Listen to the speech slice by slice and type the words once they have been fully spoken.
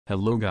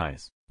Hello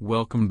guys,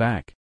 welcome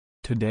back.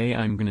 Today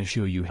I'm gonna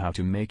show you how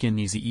to make an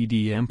easy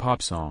EDM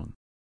pop song.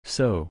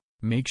 So,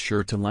 make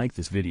sure to like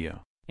this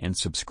video, and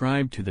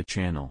subscribe to the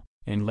channel,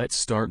 and let's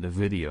start the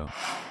video.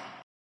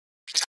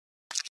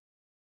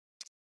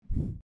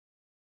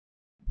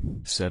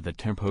 Set the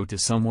tempo to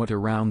somewhat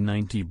around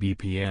 90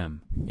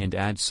 BPM, and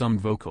add some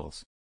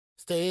vocals.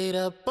 Stayed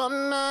up all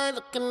night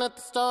looking at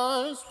the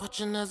stars,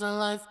 watching as our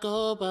life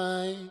go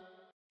by.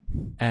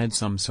 Add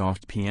some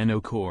soft piano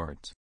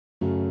chords.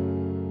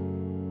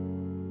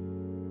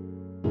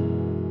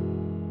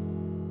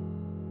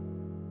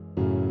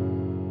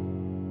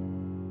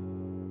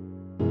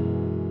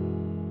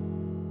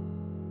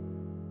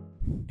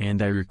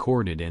 And I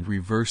recorded and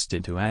reversed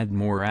it to add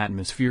more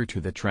atmosphere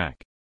to the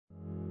track.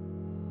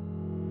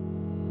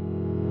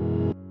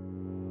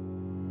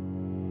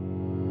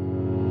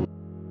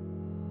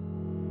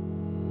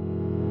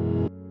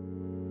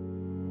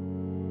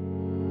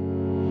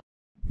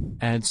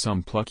 Add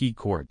some plucky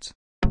chords.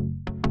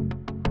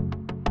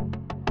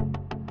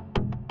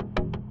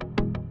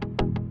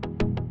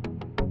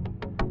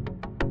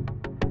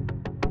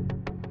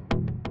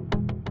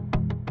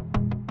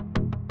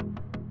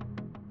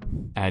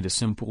 Add a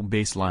simple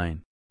bass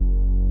line.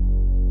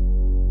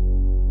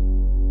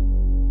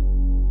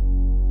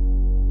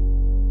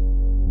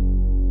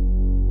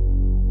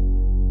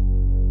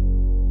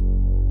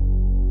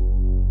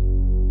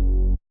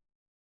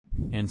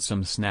 And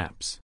some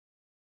snaps.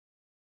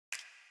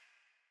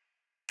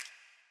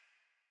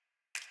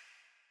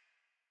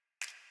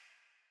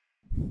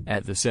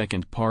 At the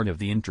second part of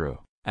the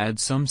intro, add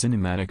some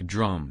cinematic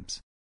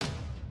drums.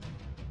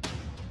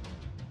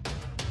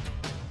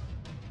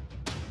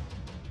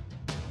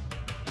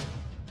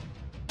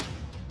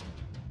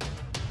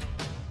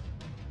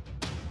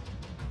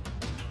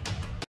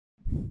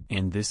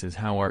 And this is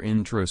how our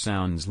intro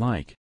sounds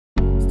like.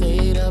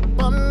 Stayed up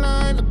all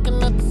night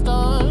looking at the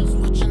stars,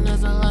 watching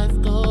as our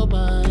life go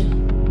by.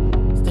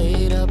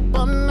 Stayed up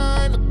all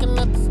night looking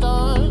at the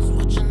stars,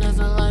 watching as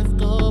our life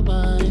go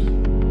by.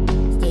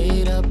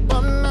 Stayed up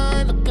all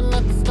night looking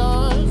at the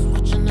stars,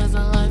 watching as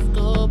our life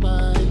go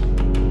by.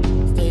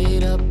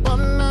 Stayed up all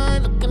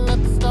night looking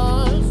at the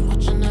stars,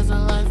 watching as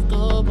our life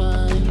go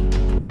by.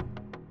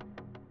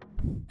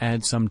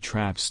 Add some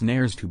trap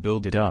snares to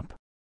build it up.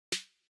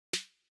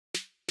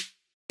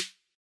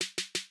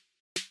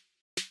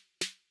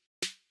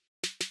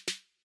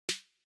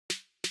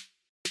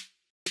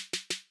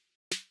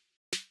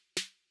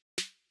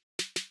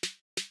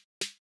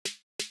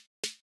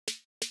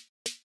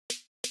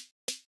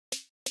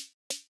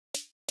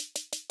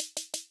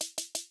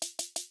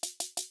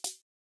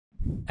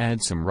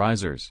 Add some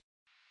risers.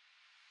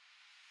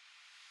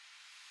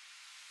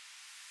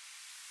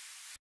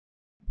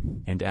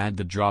 And add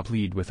the drop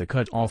lead with a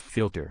cut-off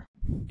filter.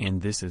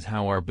 And this is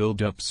how our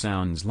build-up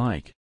sounds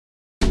like.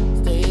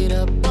 Stayed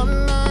up all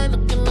night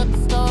looking at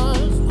the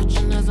stars,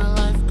 watching as our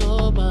life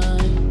go by.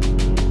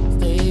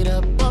 Stayed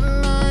up all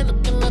night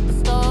looking at the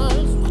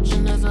stars,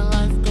 watching as our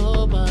life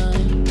go by.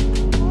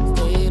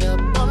 Stayed up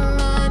all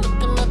night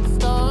looking at the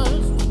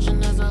stars,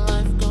 watching as our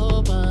life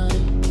go by.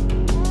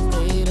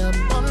 Stayed up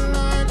all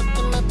night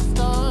looking at the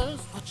stars,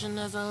 watching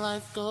as our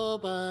life go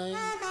by.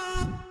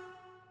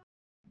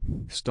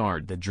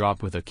 Start the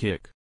drop with a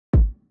kick.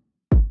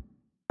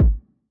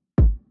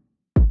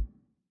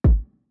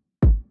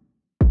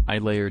 I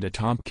layered a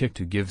top kick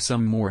to give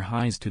some more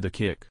highs to the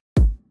kick.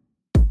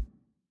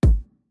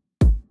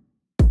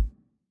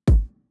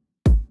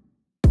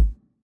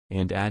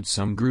 And add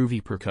some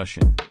groovy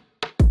percussion.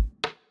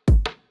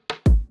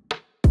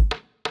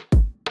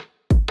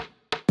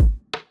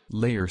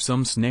 Layer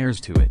some snares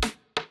to it.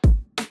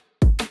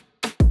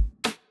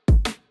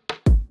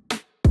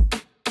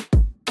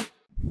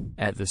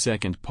 At the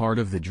second part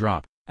of the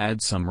drop,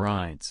 add some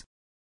rides.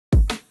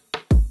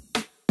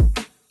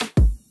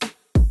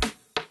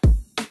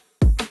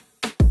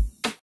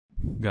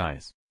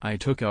 Guys, I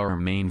took our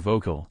main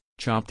vocal,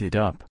 chopped it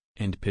up,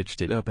 and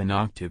pitched it up an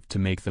octave to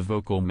make the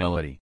vocal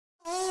melody.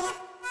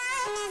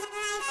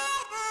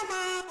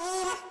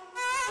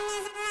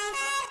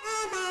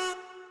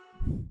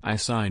 I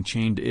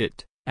side-chained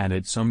it,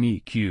 added some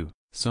EQ,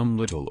 some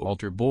little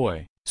alter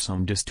boy,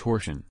 some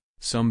distortion,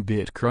 some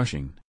bit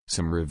crushing,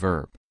 some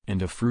reverb,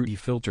 and a fruity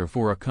filter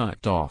for a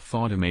cut-off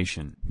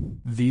automation.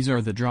 These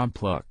are the drop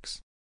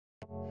plucks.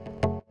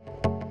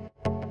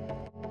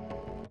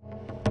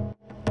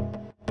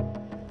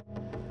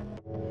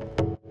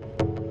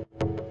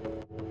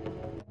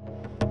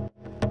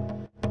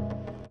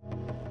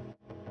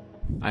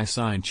 I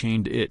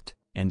side-chained it,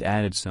 and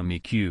added some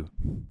EQ.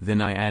 Then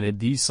I added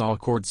these saw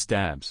chord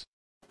stabs.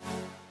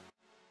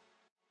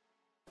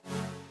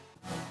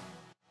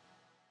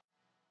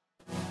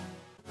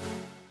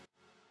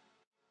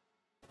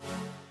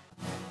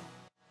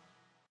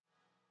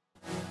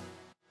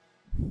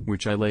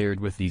 Which I layered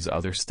with these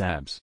other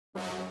stabs.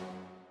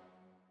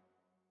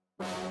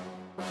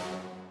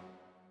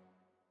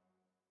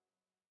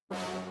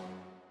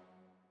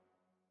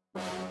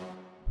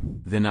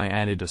 Then I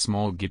added a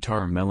small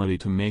guitar melody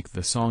to make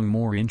the song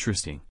more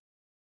interesting.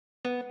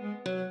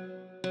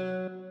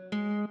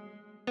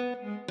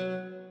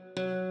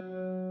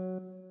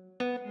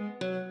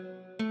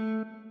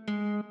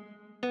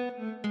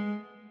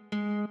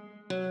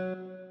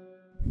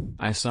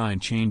 I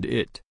sidechained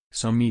it,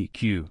 some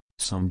EQ,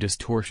 some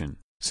distortion,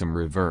 some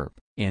reverb,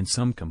 and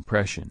some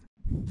compression.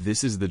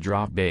 This is the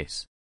drop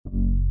bass.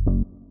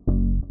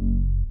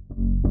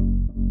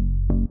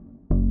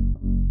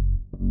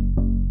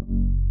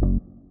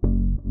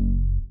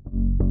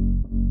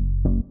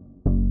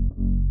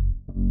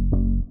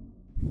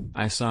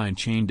 I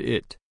sidechained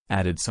it,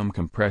 added some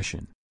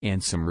compression,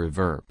 and some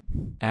reverb.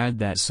 Add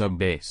that sub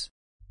bass.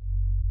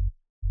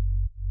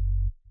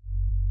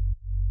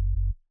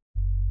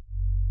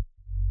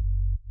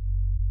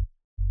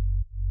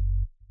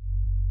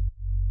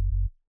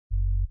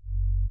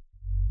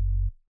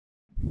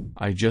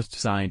 I just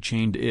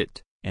sidechained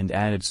it, and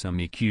added some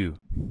EQ.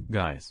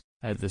 Guys,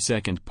 at the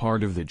second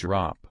part of the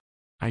drop,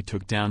 I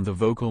took down the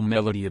vocal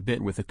melody a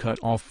bit with a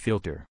cut-off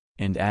filter,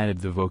 and added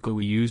the vocal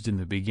we used in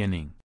the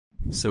beginning.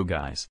 So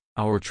guys,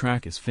 our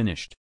track is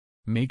finished.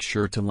 Make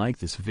sure to like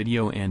this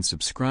video and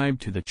subscribe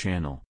to the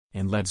channel,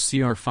 and let's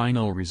see our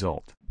final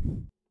result.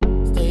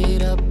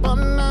 Stayed up all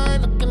night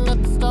looking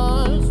at the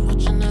stars,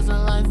 watching as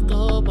our life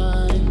go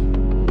by.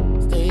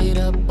 Stayed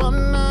up all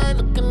night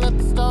looking at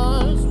the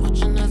stars,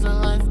 watching as our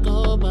life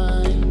go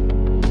by.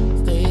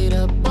 Stayed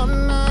up all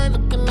night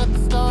looking at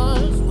the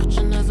stars,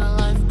 watching as our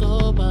life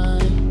go by.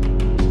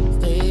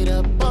 Stayed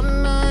up all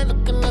night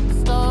looking at the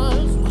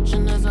stars,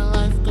 watching as our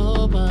life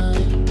go by.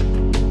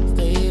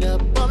 Stayed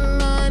up all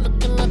night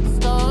looking at the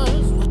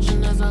stars,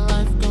 watching as our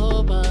life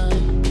go by.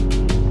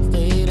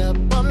 Stayed up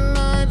all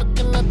night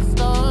looking at the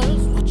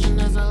stars, watching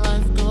as our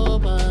life go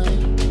by.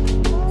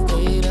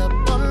 Stayed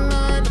up all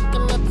night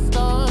looking at the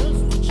stars,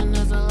 watching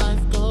as our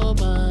life go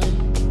by.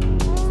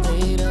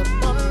 Stayed up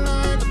all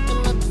night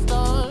looking at the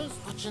stars,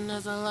 watching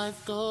as our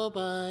life go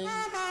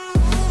by.